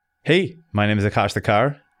Hey, my name is Akash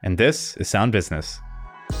Thakar, and this is Sound Business.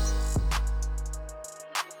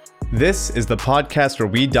 This is the podcast where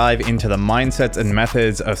we dive into the mindsets and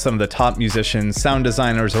methods of some of the top musicians, sound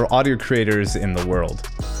designers, or audio creators in the world.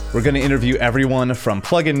 We're going to interview everyone from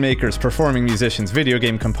plugin makers, performing musicians, video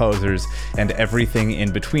game composers, and everything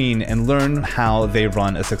in between, and learn how they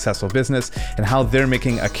run a successful business and how they're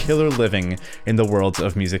making a killer living in the worlds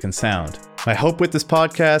of music and sound. My hope with this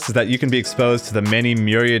podcast is that you can be exposed to the many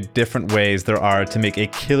myriad different ways there are to make a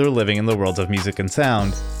killer living in the worlds of music and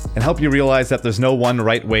sound, and help you realize that there's no one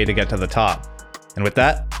right way to get to the top. And with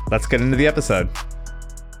that, let's get into the episode.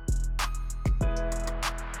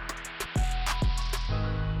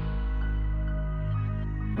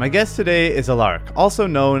 My guest today is Alark, also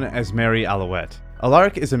known as Mary Alouette.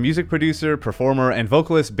 Alark is a music producer, performer, and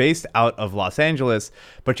vocalist based out of Los Angeles,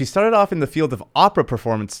 but she started off in the field of opera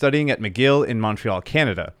performance studying at McGill in Montreal,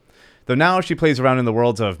 Canada. Though now she plays around in the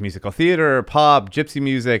worlds of musical theater, pop, gypsy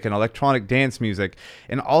music, and electronic dance music,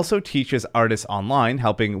 and also teaches artists online,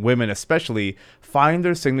 helping women especially find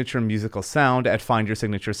their signature musical sound at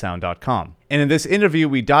findyoursignaturesound.com. And in this interview,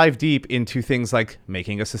 we dive deep into things like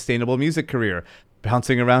making a sustainable music career,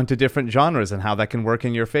 bouncing around to different genres and how that can work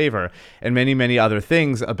in your favor, and many, many other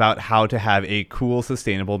things about how to have a cool,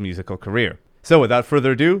 sustainable musical career. So without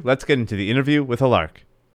further ado, let's get into the interview with Alark.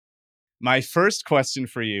 My first question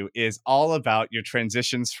for you is all about your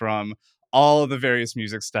transitions from all of the various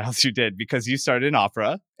music styles you did, because you started in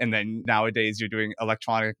opera, and then nowadays you're doing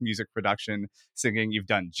electronic music production, singing, you've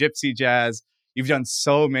done gypsy jazz, you've done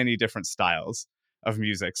so many different styles of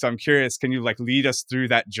music. So I'm curious, can you lead us through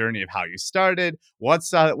that journey of how you started, what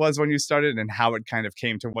style it was when you started, and how it kind of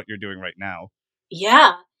came to what you're doing right now?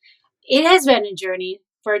 Yeah, it has been a journey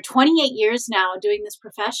for 28 years now doing this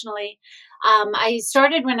professionally. I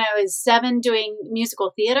started when I was 7 doing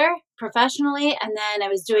musical theater professionally, and then I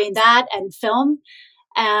was doing that and film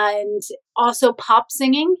and also pop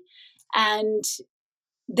singing. And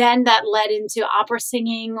then that led into opera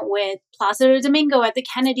singing with Placido Domingo at the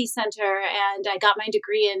Kennedy Center. And I got my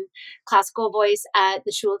degree in classical voice at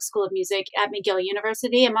the Schulich School of Music at McGill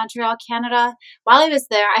University in Montreal, Canada. While I was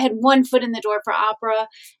there, I had one foot in the door for opera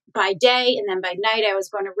by day, and then by night I was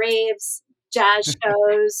going to raves, jazz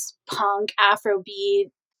shows, punk,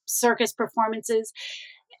 Afrobeat, circus performances,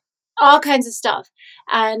 all kinds of stuff.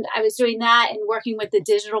 And I was doing that and working with the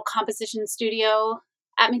digital composition studio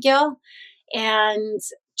at McGill, and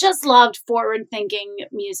just loved forward-thinking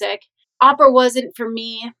music. Opera wasn't for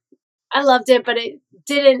me. I loved it, but it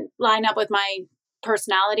didn't line up with my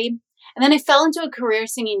personality. And then I fell into a career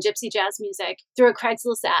singing gypsy jazz music through a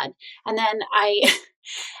Craigslist ad. And then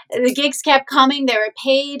the gigs kept coming, they were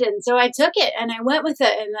paid, and so I took it and I went with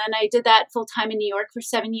it. And then I did that full time in New York for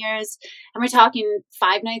 7 years. And we're talking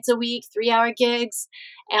 5 nights a week, 3-hour gigs.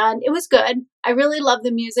 And it was good. I really loved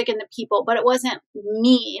the music and the people, but it wasn't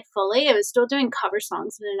me fully. I was still doing cover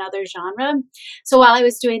songs in another genre. So while I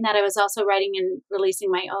was doing that, I was also writing and releasing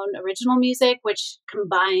my own original music, which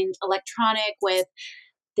combined electronic with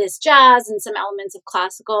this jazz and some elements of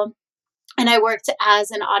classical. And I worked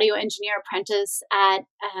as an audio engineer apprentice at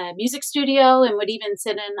a music studio and would even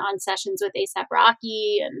sit in on sessions with A$AP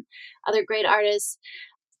Rocky and other great artists.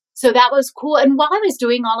 So that was cool. And while I was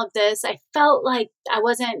doing all of this, I felt like I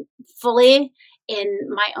wasn't fully in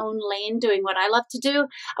my own lane doing what I love to do.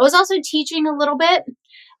 I was also teaching a little bit.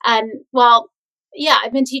 And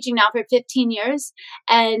I've been teaching now for 15 years.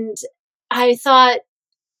 And I thought,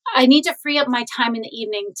 I need to free up my time in the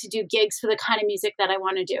evening to do gigs for the kind of music that I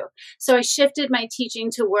want to do. So I shifted my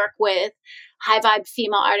teaching to work with high vibe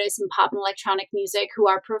female artists in pop and electronic music who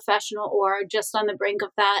are professional or just on the brink of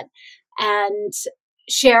that, and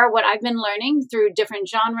share what I've been learning through different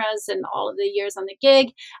genres and all of the years on the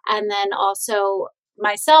gig. And then also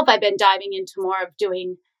myself, I've been diving into more of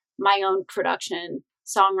doing my own production,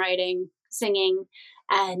 songwriting, singing.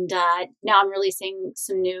 And now I'm releasing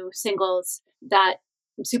some new singles that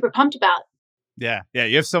I'm super pumped about. Yeah,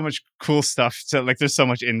 you have so much cool stuff. So there's so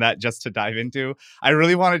much in that just to dive into. I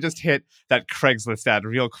really want to just hit that Craigslist ad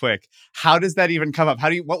real quick. How does that even come up?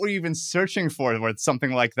 What were you even searching for where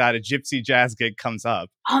something like that, a gypsy jazz gig, comes up?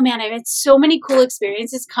 Oh man, I've had so many cool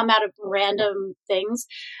experiences come out of random things.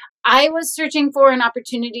 I was searching for an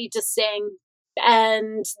opportunity to sing,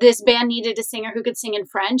 and this band needed a singer who could sing in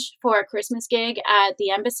French for a Christmas gig at the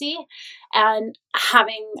embassy. And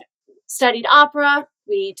having studied opera,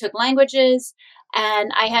 we took languages,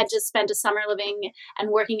 and I had just spent a summer living and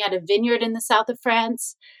working at a vineyard in the south of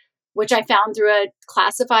France, which I found through a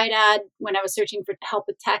classified ad when I was searching for help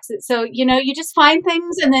with taxes. So, you just find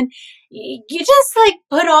things, and then you just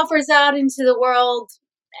put offers out into the world,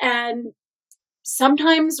 and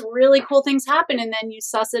sometimes really cool things happen, and then you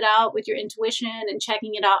suss it out with your intuition and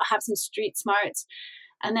checking it out, have some street smarts,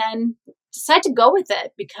 and then decide to go with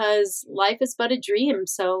it because life is but a dream.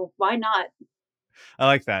 So why not? I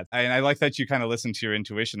like that. And I like that you kind of listen to your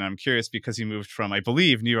intuition. I'm curious because you moved from, I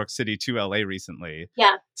believe, New York City to LA recently.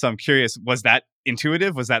 Yeah. So I'm curious, was that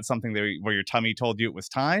intuitive? Was that something that, where your tummy told you it was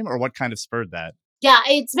time, or what kind of spurred that? Yeah,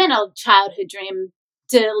 it's been a childhood dream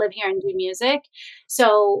to live here and do music.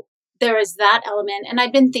 So there is that element. And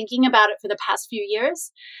I've been thinking about it for the past few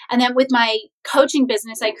years. And then with my coaching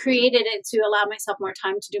business, I created it to allow myself more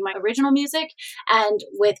time to do my original music. And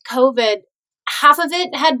with COVID, half of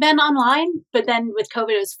it had been online, but then with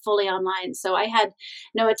COVID, it was fully online. So I had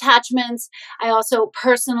no attachments. I also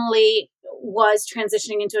personally was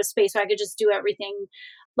transitioning into a space where I could just do everything.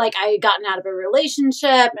 Like I had gotten out of a relationship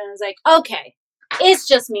and I was like, okay, it's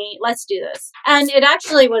just me. Let's do this. And it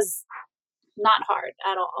actually was not hard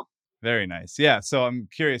at all. Very nice. Yeah. So I'm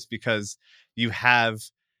curious because you have,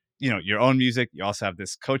 your own music. You also have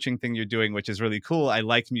this coaching thing you're doing, which is really cool. I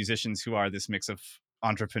like musicians who are this mix of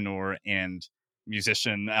entrepreneur and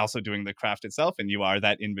musician, also doing the craft itself. And you are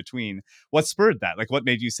that in between. What spurred that? Like, what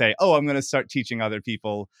made you say, oh, I'm going to start teaching other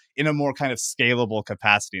people in a more kind of scalable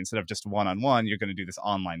capacity instead of just one on one? You're going to do this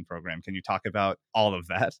online program. Can you talk about all of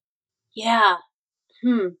that? Yeah.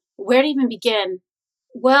 Where to even begin?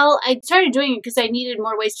 Well, I started doing it because I needed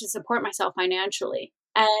more ways to support myself financially.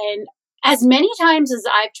 And as many times as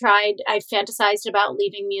I've tried, I've fantasized about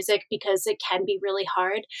leaving music because it can be really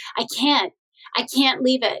hard. I can't. I can't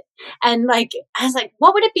leave it. And like, I was like,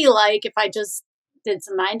 what would it be like if I just did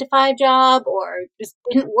some 9 to 5 job or just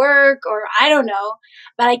didn't work or I don't know,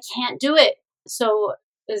 but I can't do it. So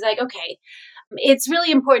it was like, okay, it's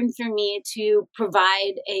really important for me to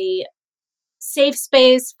provide a safe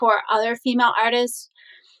space for other female artists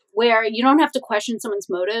where you don't have to question someone's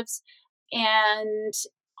motives. And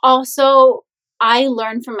also, I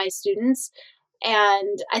learn from my students,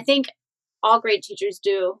 and I think all great teachers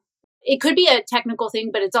do. It could be a technical thing,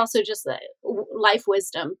 but it's also just life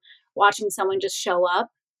wisdom, watching someone just show up,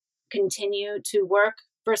 continue to work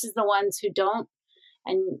versus the ones who don't.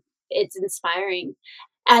 And it's inspiring.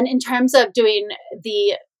 And in terms of doing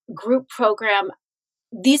the group program,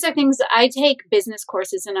 these are things I take business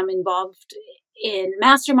courses and I'm involved in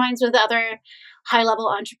masterminds with other high level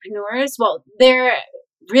entrepreneurs. Well, they're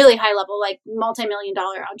really high level, like multi-million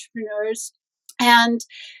dollar entrepreneurs. And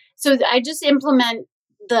so I just implement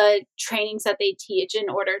the trainings that they teach in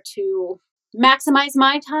order to maximize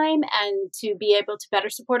my time and to be able to better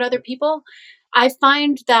support other people. I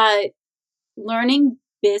find that learning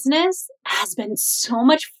business has been so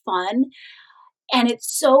much fun and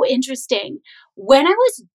it's so interesting. When I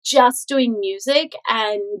was just doing music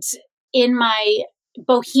and in my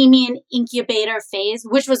bohemian incubator phase,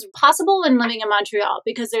 which was possible when living in Montreal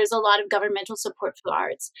because there's a lot of governmental support for the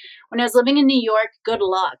arts. When I was living in New York, good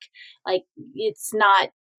luck. Like, it's not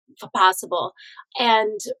possible.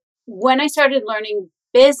 And when I started learning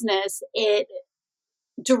business, it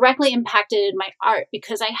directly impacted my art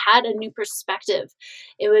because I had a new perspective.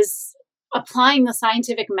 It was applying the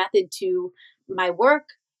scientific method to my work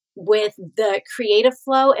with the creative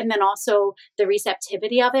flow and then also the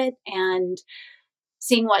receptivity of it and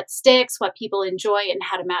seeing what sticks, what people enjoy, and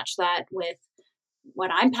how to match that with what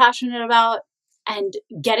I'm passionate about. And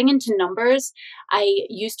getting into numbers, I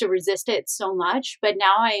used to resist it so much, but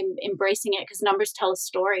now I'm embracing it because numbers tell a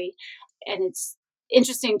story. And it's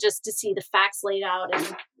interesting just to see the facts laid out.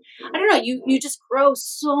 And I don't know, you just grow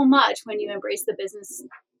so much when you embrace the business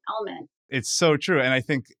element. It's so true. And I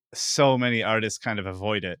think so many artists kind of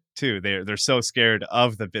avoid it too. They're so scared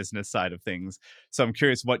of the business side of things. So I'm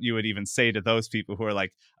curious what you would even say to those people who are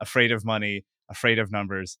like afraid of money, afraid of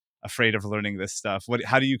numbers, afraid of learning this stuff.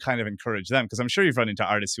 How do you kind of encourage them? Because I'm sure you've run into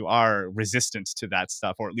artists who are resistant to that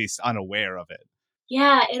stuff or at least unaware of it.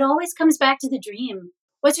 Yeah, it always comes back to the dream.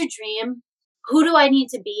 What's your dream? Who do I need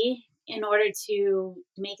to be in order to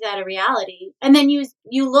make that a reality? And then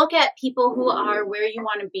you look at people who are where you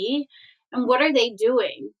want to be and what are they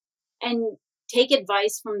doing? And take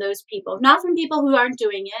advice from those people, not from people who aren't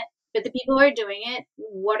doing it, but the people who are doing it,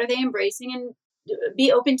 what are they embracing and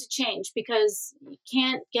be open to change because you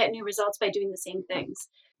can't get new results by doing the same things.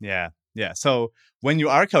 Yeah. Yeah. So when you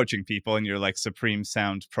are coaching people in your like Supreme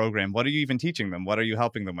Sound program, what are you even teaching them? What are you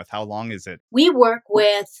helping them with? How long is it? We work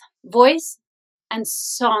with voice and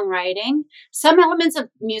songwriting, some elements of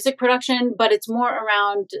music production, but it's more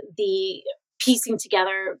around the piecing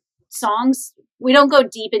together songs. We don't go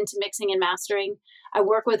deep into mixing and mastering. I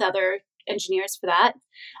work with other engineers for that.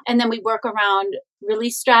 And then we work around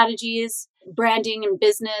release strategies, branding and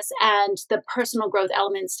business and the personal growth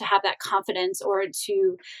elements to have that confidence or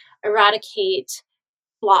to eradicate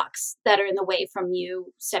blocks that are in the way from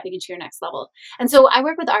you stepping into your next level. And so I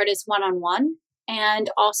work with artists one on one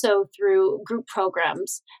and also through group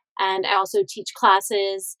programs. And I also teach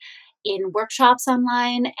classes in workshops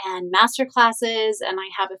online and master classes. And I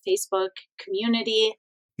have a Facebook community.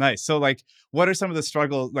 Nice. So, like, what are some of the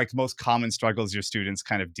struggles, like most common struggles your students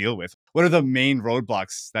kind of deal with? What are the main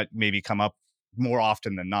roadblocks that maybe come up more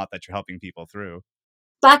often than not that you're helping people through?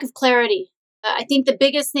 Lack of clarity. I think the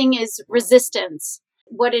biggest thing is resistance.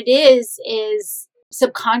 What it is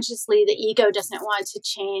subconsciously the ego doesn't want to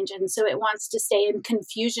change. And so it wants to stay in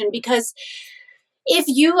confusion because if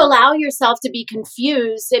you allow yourself to be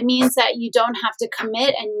confused, it means that you don't have to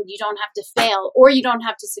commit and you don't have to fail or you don't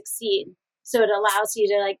have to succeed. So it allows you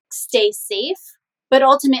to like stay safe. But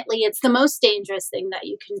ultimately, it's the most dangerous thing that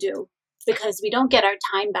you can do because we don't get our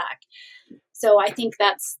time back. So I think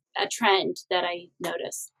that's a trend that I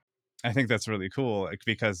notice. I think that's really cool, like,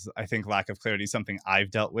 because I think lack of clarity is something I've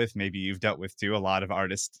dealt with. Maybe you've dealt with too. A lot of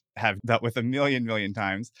artists have dealt with a million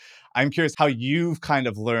times. I'm curious how you've kind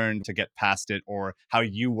of learned to get past it or how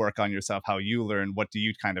you work on yourself, how you learn. What do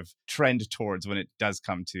you kind of trend towards when it does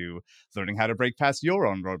come to learning how to break past your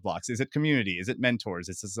own roadblocks? Is it community? Is it mentors?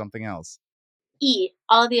 Is it something else?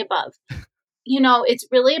 All of the above. It's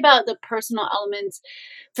really about the personal elements.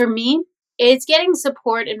 For me, it's getting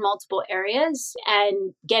support in multiple areas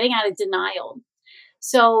and getting out of denial.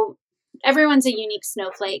 So everyone's a unique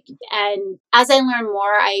snowflake. And as I learn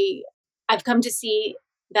more, I've come to see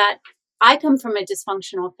that I come from a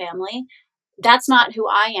dysfunctional family. That's not who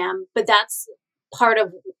I am, but that's part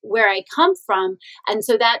of where I come from. And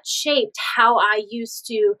so that shaped how I used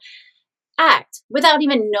to act without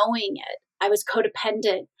even knowing it. I was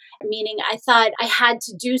codependent, meaning I thought I had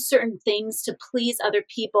to do certain things to please other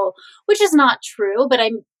people, which is not true, but I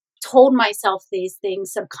told myself these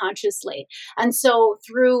things subconsciously. And so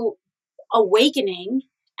through awakening,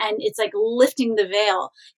 and it's like lifting the veil,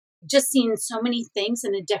 just seeing so many things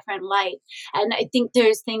in a different light. And I think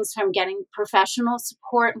there's things from getting professional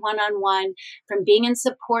support one on one, from being in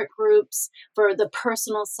support groups for the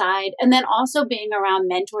personal side, and then also being around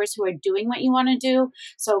mentors who are doing what you want to do.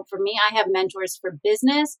 So for me, I have mentors for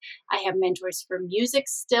business, I have mentors for music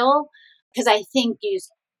still, because I think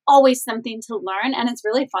there's always something to learn and it's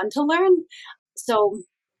really fun to learn. So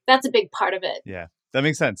that's a big part of it. Yeah, that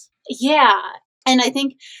makes sense. Yeah. And I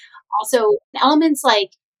think also elements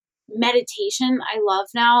like meditation I love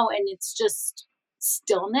now, and it's just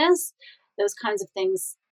stillness, those kinds of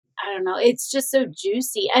things. I don't know, it's just so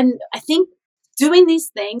juicy. And I think doing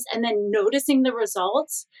these things and then noticing the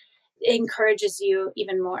results encourages you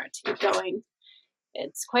even more to keep going.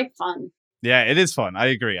 It's quite fun. Yeah, it is fun. I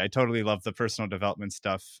agree. I totally love the personal development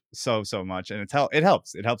stuff so much, and it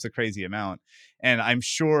helps. It helps a crazy amount. And I'm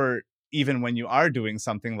sure even when you are doing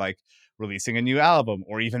something like releasing a new album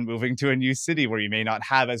or even moving to a new city where you may not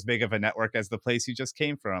have as big of a network as the place you just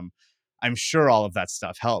came from, I'm sure all of that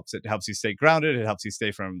stuff helps. It helps you stay grounded. It helps you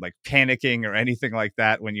stay from like panicking or anything like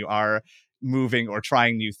that when you are moving or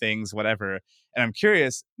trying new things, whatever. And I'm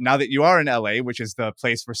curious, now that you are in LA, which is the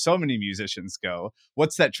place where so many musicians go,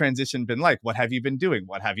 what's that transition been like? What have you been doing?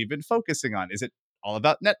 What have you been focusing on? Is it all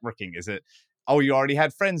about networking? Is it, oh, you already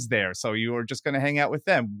had friends there, so you were just going to hang out with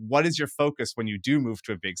them? What is your focus when you do move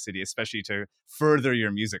to a big city, especially to further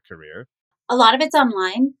your music career? A lot of it's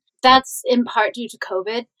online. That's in part due to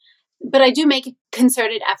COVID. But I do make a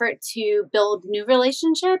concerted effort to build new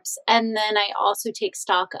relationships. And then I also take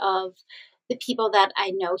stock of the people that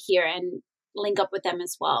I know here and link up with them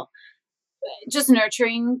as well. Just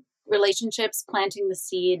nurturing relationships, planting the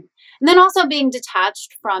seed, and then also being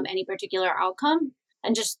detached from any particular outcome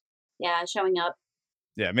and just, yeah, showing up.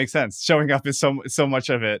 Yeah, it makes sense. Showing up is so much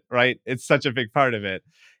of it, right? It's such a big part of it.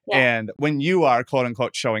 Yeah. And when you are quote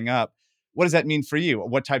unquote showing up, what does that mean for you?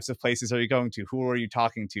 What types of places are you going to? Who are you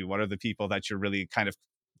talking to? What are the people that you're really kind of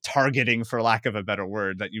targeting, for lack of a better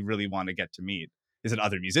word, that you really want to get to meet? Is it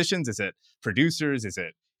other musicians? Is it producers? Is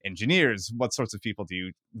it engineers? What sorts of people do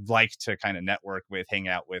you like to kind of network with, hang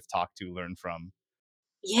out with, talk to, learn from?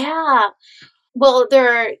 Yeah. Well,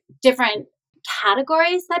 there are different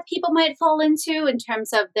categories that people might fall into in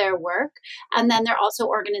terms of their work. And then there are also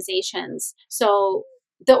organizations. So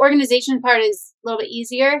the organization part is a little bit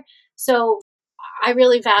easier. So I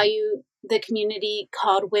really value the community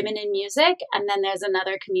called Women in Music. And then there's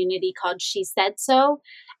another community called She Said So.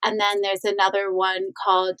 And then there's another one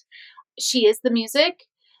called She Is the Music.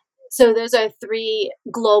 So those are three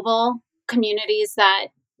global communities that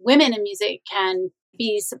women in music can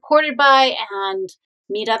be supported by and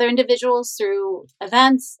meet other individuals through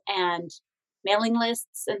events and mailing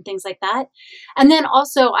lists and things like that. And then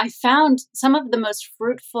also, I found some of the most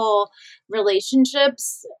fruitful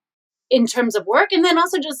relationships in terms of work and then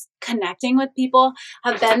also just connecting with people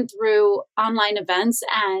have been through online events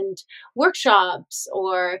and workshops,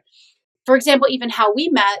 or for example, even how we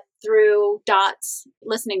met through Dot's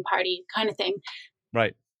listening party kind of thing.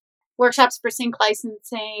 Right. Workshops for sync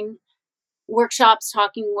licensing, workshops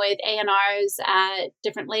talking with A&Rs at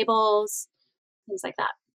different labels, things like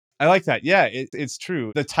that. I like that. Yeah, it's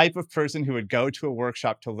true. The type of person who would go to a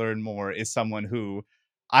workshop to learn more is someone who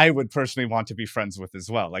I would personally want to be friends with as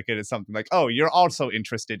well. Like, it is something like, oh, you're also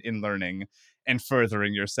interested in learning and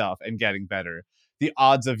furthering yourself and getting better. The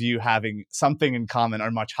odds of you having something in common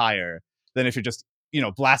are much higher than if you're just,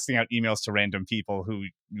 blasting out emails to random people who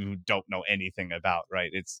you don't know anything about, right?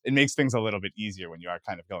 It makes things a little bit easier when you are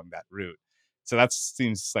kind of going that route. So that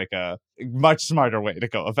seems like a much smarter way to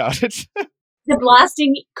go about it. The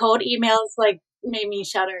blasting cold emails like made me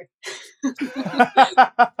shudder.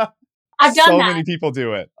 I've done So that. many people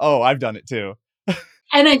do it. Oh, I've done it too.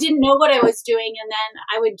 And I didn't know what I was doing. And then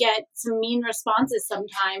I would get some mean responses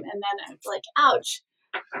sometime. And then I was like, ouch.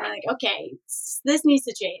 I'm like, okay, this needs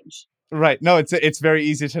to change. Right. No, it's very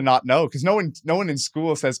easy to not know because no one in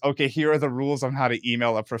school says, okay, here are the rules on how to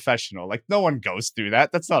email a professional. Like, no one goes through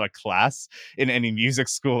that. That's not a class in any music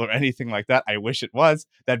school or anything like that. I wish it was.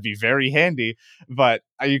 That'd be very handy. But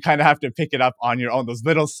you kind of have to pick it up on your own. Those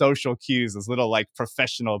little social cues, those little like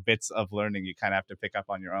professional bits of learning, you kind of have to pick up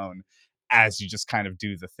on your own as you just kind of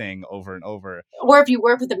do the thing over and over. Or if you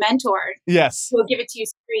work with a mentor, Yes. he'll give it to you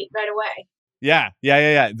straight right away. Yeah.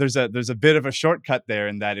 There's a bit of a shortcut there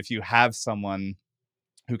in that if you have someone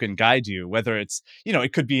who can guide you, whether it's,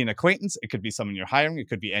 it could be an acquaintance, it could be someone you're hiring, it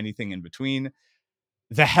could be anything in between.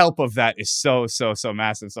 The help of that is so, so, so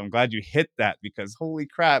massive. So I'm glad you hit that because holy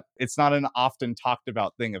crap, it's not an often talked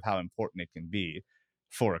about thing of how important it can be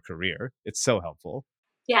for a career. It's so helpful.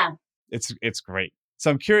 Yeah. It's great.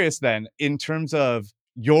 So I'm curious then, in terms of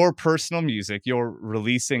your personal music, your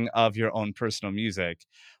releasing of your own personal music,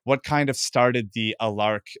 what kind of started the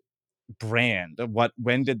Alark brand?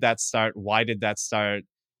 When did that start? Why did that start?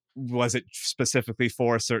 Was it specifically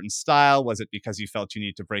for a certain style? Was it because you felt you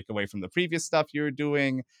need to break away from the previous stuff you were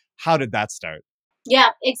doing? How did that start? Yeah,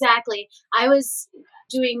 exactly. I was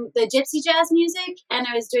doing the gypsy jazz music and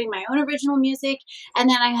I was doing my own original music. And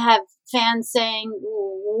then I have fans saying,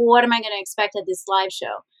 what am I going to expect at this live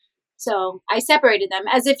show? So I separated them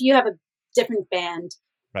as if you have a different band.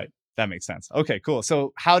 Right. That makes sense. Okay, cool.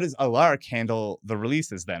 So how does Alark handle the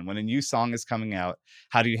releases then? When a new song is coming out,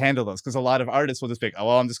 how do you handle those? Because a lot of artists will just be like, oh,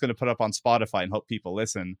 well, I'm just going to put up on Spotify and hope people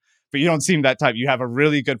listen. But you don't seem that type. You have a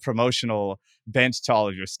really good promotional bent to all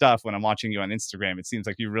of your stuff. When I'm watching you on Instagram, it seems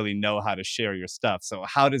like you really know how to share your stuff. So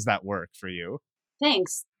how does that work for you?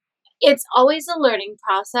 Thanks. It's always a learning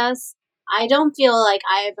process. I don't feel like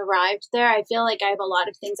I've arrived there. I feel like I have a lot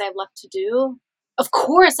of things I've left to do. Of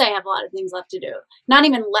course, I have a lot of things left to do. Not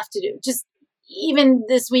even left to do, just even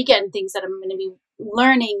this weekend, things that I'm going to be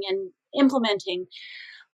learning and implementing.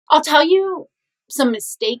 I'll tell you some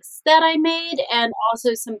mistakes that I made and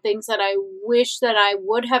also some things that I wish that I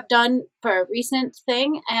would have done for a recent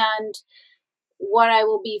thing and what I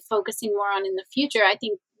will be focusing more on in the future. I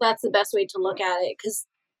think that's the best way to look at it because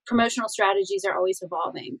promotional strategies are always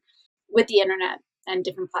evolving with the internet and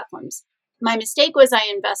different platforms. My mistake was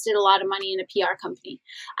I invested a lot of money in a PR company.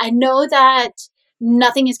 I know that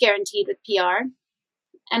nothing is guaranteed with PR.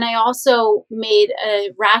 And I also made a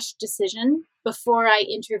rash decision before I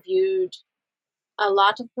interviewed a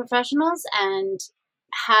lot of professionals. And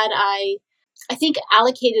had I think,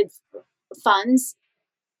 allocated funds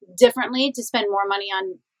differently to spend more money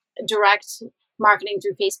on direct marketing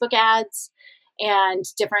through Facebook ads and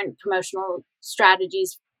different promotional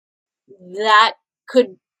strategies, that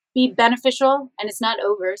could be beneficial. And it's not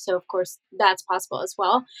over. So, of course, that's possible as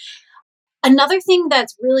well. Another thing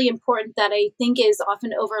that's really important that I think is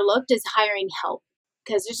often overlooked is hiring help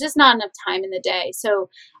because there's just not enough time in the day. So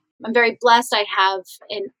I'm very blessed. I have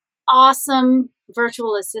an awesome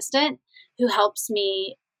virtual assistant who helps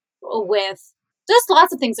me with just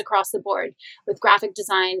lots of things across the board with graphic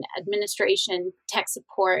design, administration, tech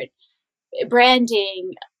support,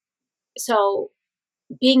 branding. So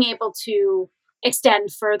being able to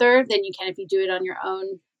extend further than you can if you do it on your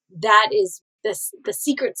own, that is the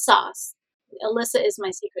secret sauce. Alyssa is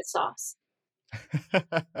my secret sauce.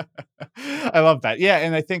 I love that. Yeah,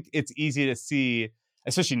 and I think it's easy to see,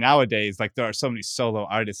 especially nowadays, like there are so many solo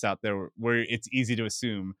artists out there where it's easy to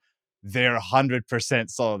assume they're 100%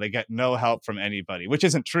 solo. They get no help from anybody, which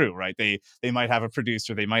isn't true, right? They might have a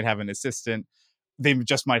producer, they might have an assistant. they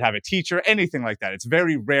just might have a teacher, anything like that. It's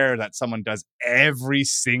very rare that someone does every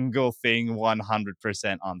single thing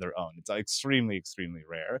 100% on their own. It's extremely, extremely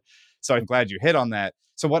rare. So I'm glad you hit on that.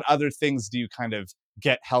 So what other things do you kind of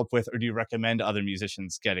get help with, or do you recommend other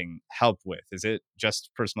musicians getting help with? Is it just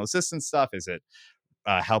personal assistance stuff? Is it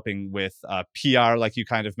helping with PR, like you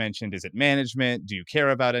kind of mentioned? Is it management? Do you care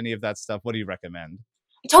about any of that stuff? What do you recommend?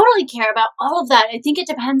 I totally care about all of that. I think it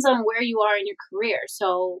depends on where you are in your career.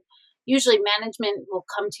 So usually management will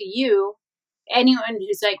come to you, anyone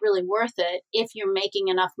who's like really worth it, if you're making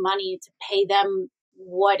enough money to pay them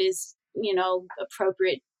what is,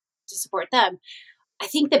 appropriate to support them. I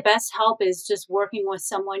think the best help is just working with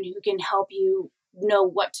someone who can help you know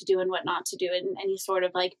what to do and what not to do, and any sort of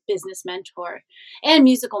like business mentor and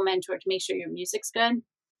musical mentor to make sure your music's good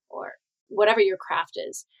or whatever your craft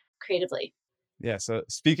is creatively. Yeah, so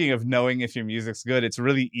speaking of knowing if your music's good, it's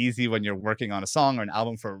really easy when you're working on a song or an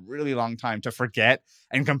album for a really long time to forget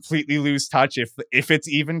and completely lose touch if it's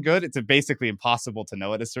even good. It's basically impossible to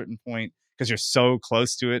know at a certain point because you're so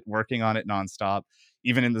close to it, working on it nonstop.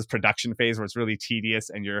 Even in this production phase where it's really tedious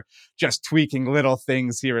and you're just tweaking little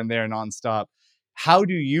things here and there nonstop. How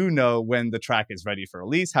do you know when the track is ready for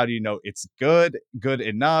release? How do you know it's good, good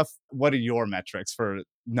enough? What are your metrics for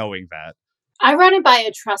knowing that? I run it by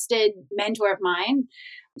a trusted mentor of mine.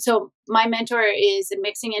 So my mentor is a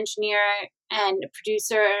mixing engineer and a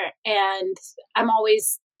producer, and I'm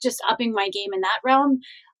always just upping my game in that realm.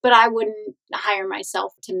 But I wouldn't hire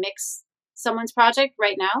myself to mix someone's project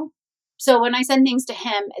right now. So when I send things to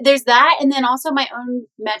him, there's that, and then also my own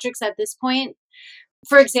metrics at this point.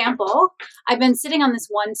 For example, I've been sitting on this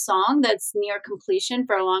one song that's near completion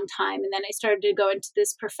for a long time, and then I started to go into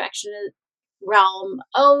this perfection realm.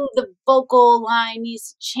 Oh, the vocal line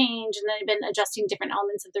needs to change, and then I've been adjusting different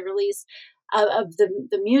elements of the release of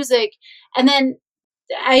the music, and then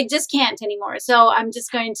I just can't anymore. So I'm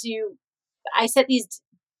just going to. I set these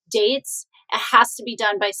dates. It has to be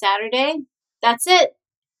done by Saturday. That's it.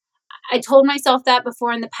 I told myself that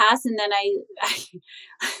before in the past, and then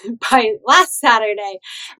by last Saturday,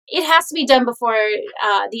 it has to be done before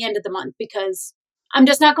the end of the month because I'm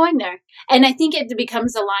just not going there. And I think it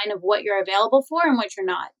becomes a line of what you're available for and what you're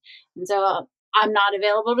not. And so I'm not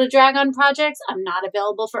available to drag on projects. I'm not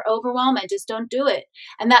available for overwhelm. I just don't do it.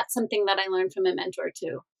 And that's something that I learned from a mentor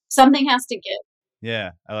too. Something has to give.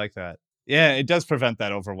 Yeah, I like that. Yeah, it does prevent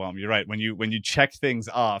that overwhelm. You're right. When you check things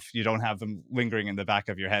off, you don't have them lingering in the back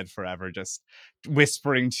of your head forever, just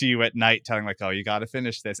whispering to you at night, telling like, "Oh, you got to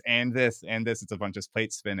finish this and this and this." It's a bunch of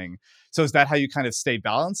plate spinning. So is that how you kind of stay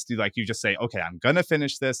balanced? Do you just say, "Okay, I'm gonna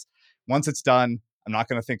finish this. Once it's done, I'm not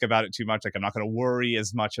gonna think about it too much. Like I'm not gonna worry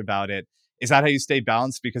as much about it." Is that how you stay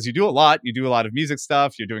balanced? Because you do a lot. You do a lot of music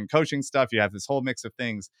stuff. You're doing coaching stuff. You have this whole mix of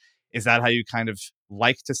things. Is that how you kind of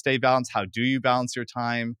like to stay balanced? How do you balance your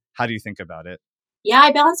time? How do you think about it? Yeah,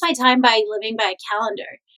 I balance my time by living by a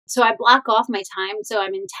calendar. So I block off my time so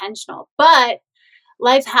I'm intentional. But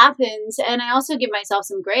life happens, and I also give myself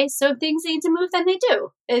some grace. So if things need to move, then they do.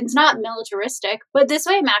 It's not militaristic, but this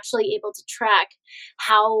way I'm actually able to track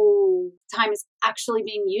how time is actually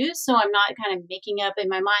being used. So I'm not kind of making up in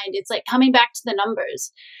my mind. It's like coming back to the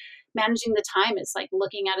numbers. Managing the time is like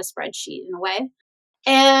looking at a spreadsheet in a way.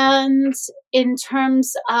 And in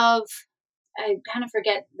terms of, I kind of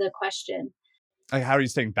forget the question. Like, how are you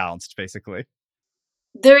staying balanced, basically?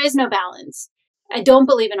 There is no balance. I don't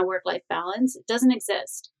believe in a work life balance, it doesn't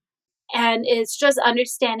exist. And it's just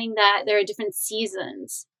understanding that there are different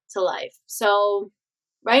seasons to life. So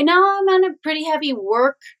right now I'm on a pretty heavy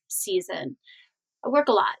work season. I work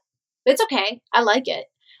a lot. It's okay. I like it.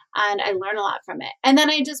 And I learn a lot from it. And then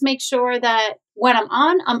I just make sure that when I'm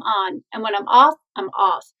on, I'm on. And when I'm off, I'm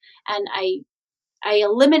off. And I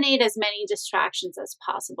eliminate as many distractions as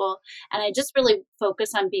possible. And I just really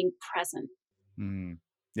focus on being present. Mm.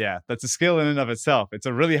 Yeah, that's a skill in and of itself. It's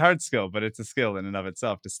a really hard skill, but it's a skill in and of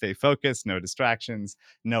itself to stay focused, no distractions,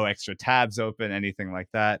 no extra tabs open, anything like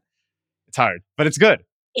that. It's hard, but it's good.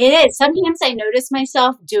 It is. Sometimes I notice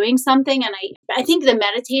myself doing something, and I think the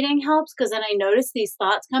meditating helps because then I notice these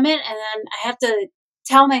thoughts come in, and then I have to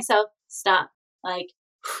tell myself, stop. Like,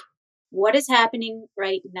 what is happening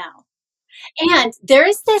right now? And there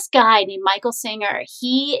is this guy named Michael Singer.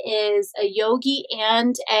 He is a yogi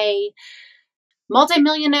and a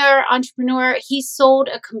multimillionaire entrepreneur. He sold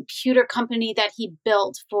a computer company that he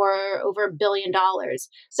built for over $1 billion.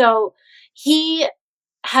 So he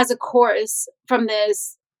has a course from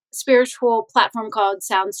this spiritual platform called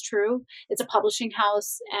Sounds True. It's a publishing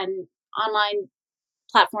house and online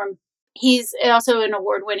platform. He's also an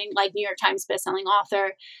award-winning, like New York Times bestselling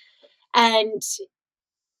author, and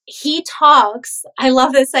he talks, I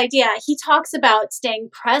love this idea. He talks about staying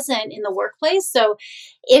present in the workplace. So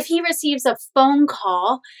if he receives a phone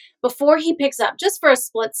call, before he picks up, just for a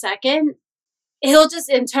split second, he'll just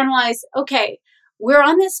internalize, okay, we're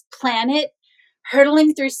on this planet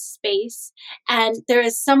hurtling through space, and there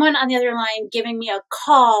is someone on the other line giving me a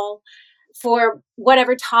call for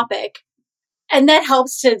whatever topic. And that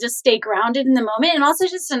helps to just stay grounded in the moment, and also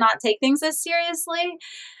just to not take things as seriously.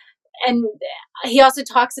 And he also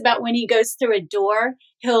talks about when he goes through a door,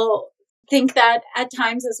 he'll think that at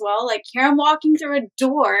times as well, like, here I'm walking through a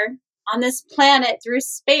door on this planet through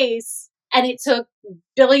space, and it took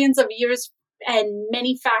billions of years and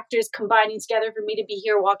many factors combining together for me to be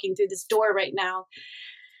here walking through this door right now.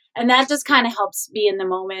 And that just kind of helps be in the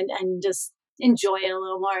moment and just enjoy it a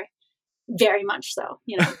little more. Very much so,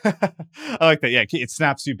 you know. I like that. Yeah, it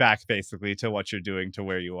snaps you back basically to what you're doing, to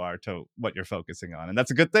where you are, to what you're focusing on, and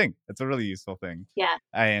that's a good thing. That's a really useful thing. Yeah.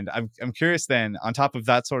 And I'm curious then, on top of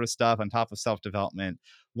that sort of stuff, on top of self development,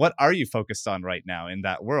 what are you focused on right now in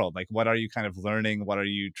that world? Like, what are you kind of learning? What are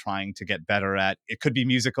you trying to get better at? It could be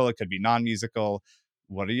musical, it could be non-musical.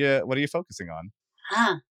 What are you focusing on?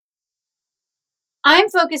 Ah, I'm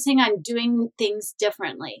focusing on doing things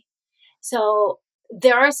differently. So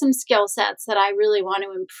there are some skill sets that I really want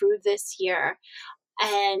to improve this year.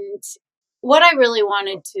 And what I really want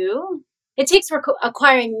to do, it takes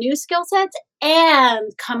acquiring new skill sets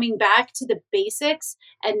and coming back to the basics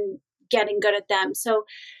and getting good at them. So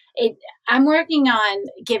it, I'm working on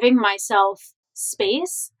giving myself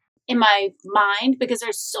space in my mind because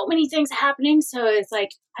there's so many things happening. So it's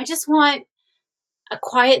like, I just want a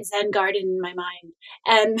quiet Zen garden in my mind.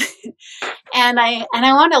 And and I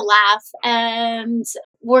want to laugh, and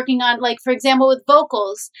working on, like, for example, with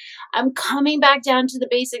vocals, I'm coming back down to the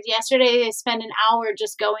basics. Yesterday I spent an hour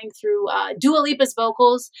just going through Dua Lipa's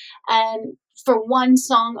vocals, and for one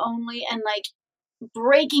song only, and like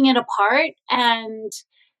breaking it apart and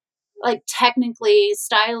like technically,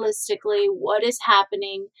 stylistically, what is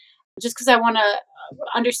happening, just because I want to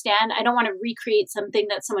understand. I don't want to recreate something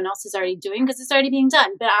that someone else is already doing because it's already being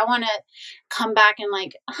done. But I want to come back and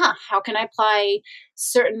like, how can I apply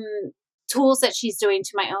certain tools that she's doing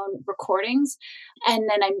to my own recordings, and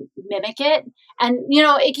then I mimic it. And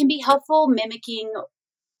it can be helpful mimicking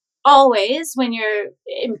always when you're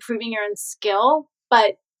improving your own skill,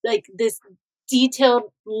 but like this detailed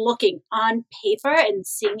looking on paper and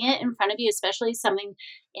seeing it in front of you, especially something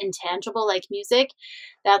intangible like music,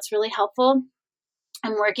 that's really helpful.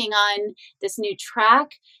 I'm working on this new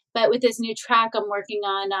track, but with this new track, I'm working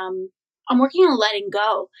on letting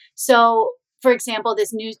go. So, for example,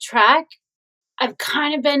 this new track, I've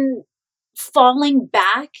kind of been falling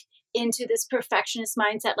back into this perfectionist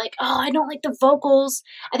mindset, like, oh, I don't like the vocals.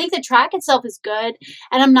 I think the track itself is good,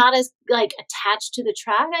 and I'm not as like attached to the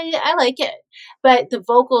track. I like it, but the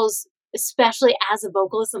vocals, especially as a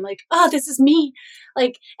vocalist, I'm like, oh, this is me.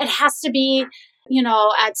 Like, it has to be,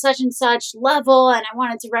 at such and such level, and I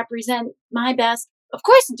want it to represent my best. Of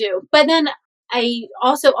course I do. But then I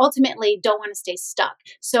also ultimately don't want to stay stuck.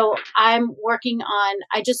 So I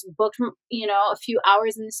just booked, a few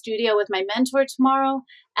hours in the studio with my mentor tomorrow.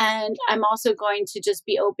 And I'm also going to just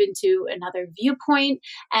be open to another viewpoint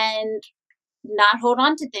and not hold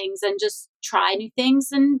on to things and just try new things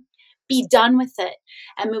and be done with it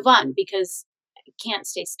and move on, because I can't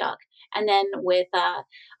stay stuck. And then with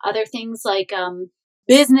other things like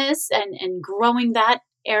business and growing that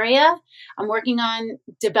area, I'm working on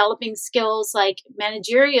developing skills like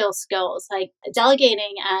managerial skills, like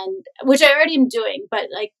delegating, and which I already am doing, but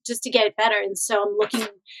like just to get it better. And so I'm looking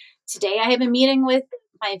today. I have a meeting with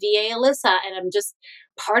my VA, Alyssa, and I'm just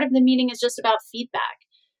part of the meeting is just about feedback.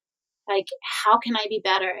 Like, how can I be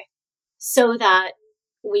better so that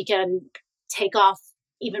we can take off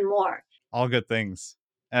even more? All good things.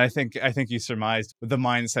 And I think you surmised the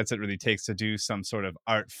mindsets it really takes to do some sort of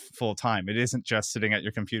art full time. It isn't just sitting at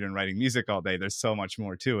your computer and writing music all day. There's so much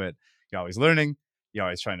more to it. You're always learning. You're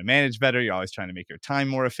always trying to manage better. You're always trying to make your time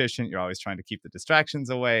more efficient. You're always trying to keep the distractions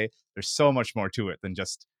away. There's so much more to it than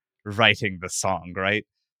just writing the song, right?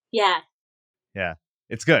 Yeah. Yeah,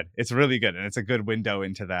 it's good. It's really good, and it's a good window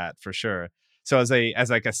into that for sure. So as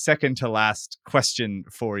like a second to last question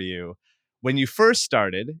for you, when you first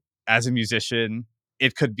started as a musician,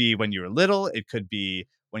 it could be when you were little, it could be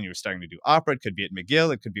when you were starting to do opera, it could be at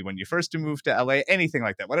McGill, it could be when you first moved to LA, anything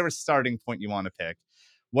like that, whatever starting point you want to pick.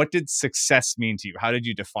 What did success mean to you? How did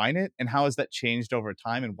you define it? And how has that changed over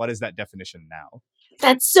time? And what is that definition now?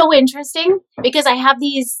 That's so interesting because I have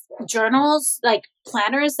these journals, like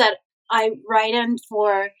planners, that I write in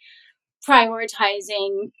for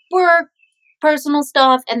prioritizing work, personal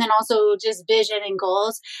stuff, and then also just vision and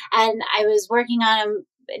goals. And I was working on them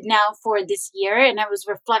now for this year, and I was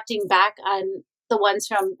reflecting back on the ones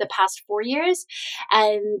from the past 4 years.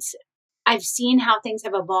 And I've seen how things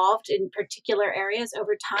have evolved in particular areas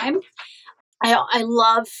over time. I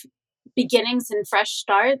love beginnings and fresh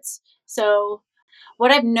starts. So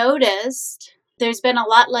what I've noticed, there's been a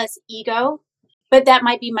lot less ego, but that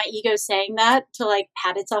might be my ego saying that to like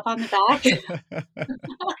pat itself on the back.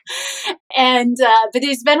 And but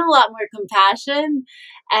there's been a lot more compassion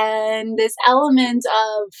and this element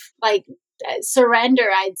of like surrender,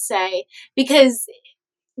 I'd say, because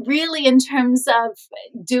really in terms of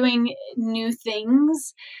doing new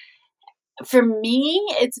things, for me,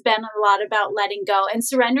 it's been a lot about letting go, and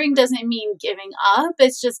surrendering doesn't mean giving up.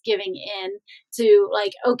 It's just giving in to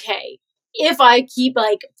like, okay, if I keep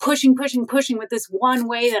like pushing with this one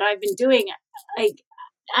way that I've been doing, like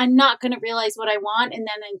I'm not going to realize what I want. And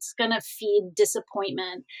then it's going to feed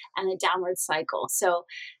disappointment and a downward cycle. So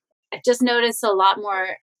I've just noticed a lot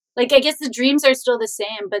more, like, I guess the dreams are still the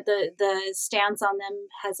same, but the stance on them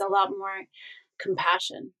has a lot more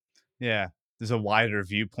compassion. Yeah. There's a wider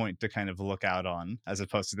viewpoint to kind of look out on, as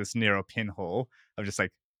opposed to this narrow pinhole of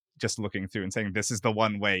just looking through and saying, this is the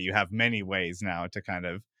one way. You have many ways now to kind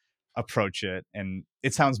of approach it. And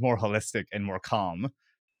it sounds more holistic and more calm.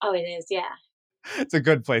 Oh, it is. Yeah. It's a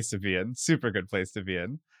good place to be in. Super good place to be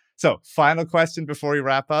in. So final question before we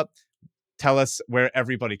wrap up. Tell us where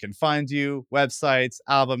everybody can find you, websites,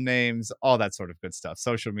 album names, all that sort of good stuff,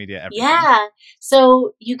 social media, everything. Yeah.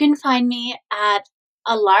 So you can find me at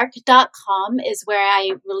alarke.com is where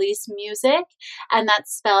I release music, and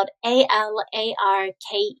that's spelled ALARKE.com.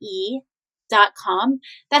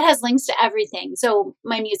 That has links to everything. So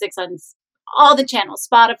my music's on all the channels,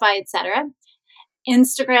 Spotify, etc.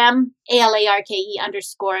 Instagram,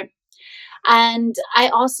 ALARKE_. And I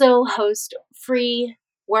also host free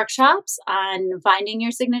workshops on finding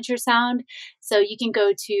your signature sound. So you can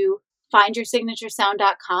go to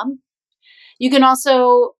findyoursignaturesound.com. You can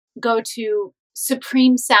also go to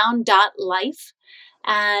supremesound.life,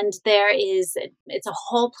 and it's a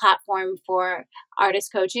whole platform for artist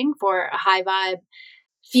coaching for high vibe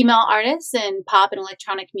female artists in pop and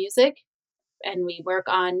electronic music. And we work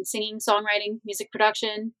on singing, songwriting, music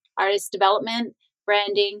production, artist development,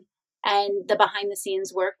 branding, and the behind the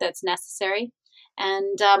scenes work that's necessary.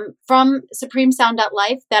 And from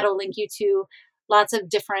supremesound.life, that'll link you to lots of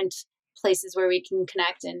different places where we can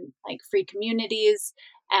connect in like free communities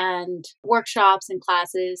and workshops and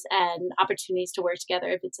classes and opportunities to work together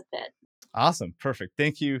if it's a fit. Awesome. Perfect.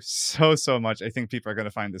 Thank you so much. I think people are going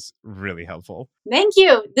to find this really helpful. Thank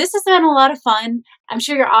you. This has been a lot of fun. I'm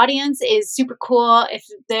sure your audience is super cool if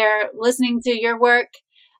they're listening to your work.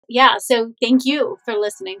 Yeah. So thank you for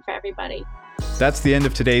listening, for everybody. That's the end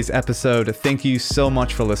of today's episode. Thank you so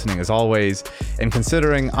much for listening as always. And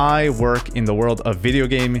considering I work in the world of video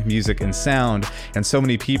game, music, and sound, and so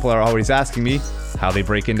many people are always asking me how they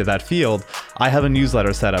break into that field, I have a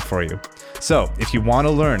newsletter set up for you. So if you want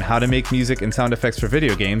to learn how to make music and sound effects for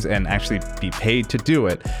video games and actually be paid to do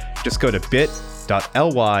it, just go to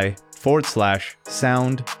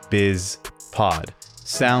bit.ly/soundbizpod.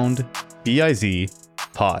 Sound, B-I-Z,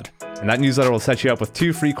 pod. And that newsletter will set you up with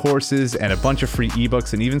 2 free courses and a bunch of free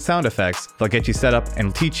ebooks and even sound effects that'll get you set up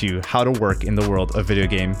and teach you how to work in the world of video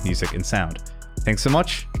game, music, and sound. Thanks so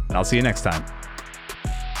much, and I'll see you next time.